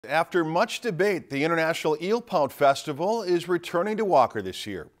After much debate, the International Eelpout Festival is returning to Walker this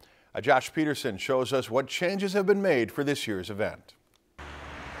year. Josh Peterson shows us what changes have been made for this year's event.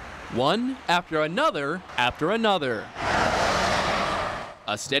 One after another after another.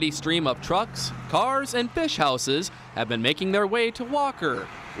 A steady stream of trucks, cars, and fish houses have been making their way to Walker,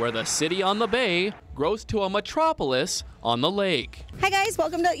 where the city on the bay grows to a metropolis on the lake. Hi guys,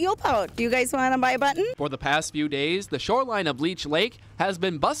 welcome to Eelpout. Do you guys want to buy a button? For the past few days, the shoreline of Leech Lake has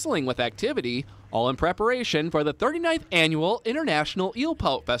been bustling with activity, all in preparation for the 39th annual International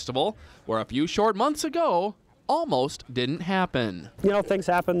Eelpout Festival, where a few short months ago, almost didn't happen. You know, things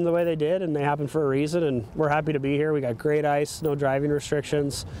happen the way they did, and they happen for a reason, and we're happy to be here. We got great ice, no driving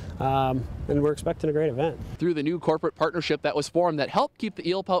restrictions, and we're expecting a great event. Through the new corporate partnership that was formed that helped keep the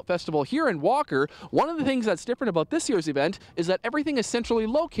Eelpout Festival here in Walker, one of the things that's different about this year's event is that everything is centrally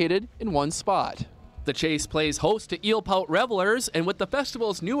located in one spot. The Chase plays host to Eelpout revelers, and with the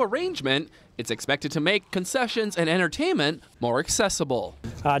festival's new arrangement, it's expected to make concessions and entertainment more accessible.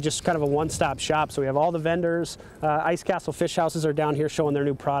 Just kind of a one-stop shop. So we have all the vendors. Ice Castle Fish Houses are down here showing their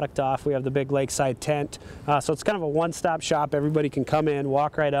new product off. We have the big lakeside tent. So it's kind of a one-stop shop. Everybody can come in,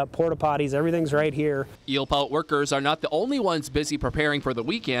 walk right up, porta potties, everything's right here. Eelpout workers are not the only ones busy preparing for the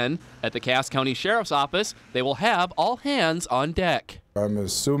weekend. At the Cass County Sheriff's Office, they will have all hands on deck. I'm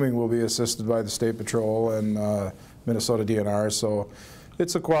assuming we'll be assisted by the State Patrol and Minnesota DNR, so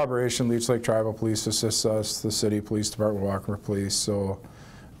it's a cooperation. Leech Lake Tribal Police assists us, the City Police Department, Walker Police, so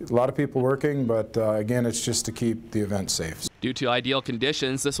a lot of people working, but again, it's just to keep the event safe. Due to ideal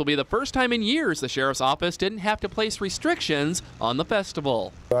conditions, this will be the first time in years the Sheriff's Office didn't have to place restrictions on the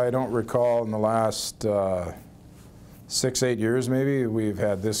festival. I don't recall in the last 6-8 years maybe we've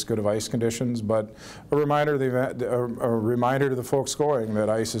had this good of ice conditions, but a reminder to the folks going that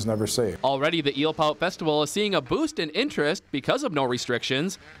ice is never safe. Already the Eelpout Festival is seeing a boost in interest because of no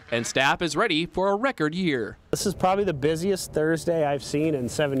restrictions, and staff is ready for a record year. This is probably the busiest Thursday I've seen in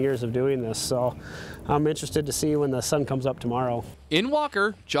 7 years of doing this, so I'm interested to see when the sun comes up tomorrow. In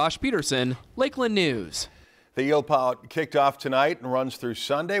Walker, Josh Peterson, Lakeland News. The Eelpout kicked off tonight and runs through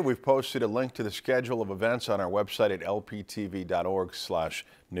Sunday. We've posted a link to the schedule of events on our website at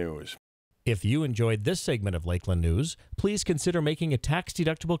lptv.org/news. If you enjoyed this segment of Lakeland News, please consider making a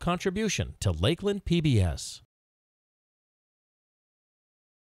tax-deductible contribution to Lakeland PBS.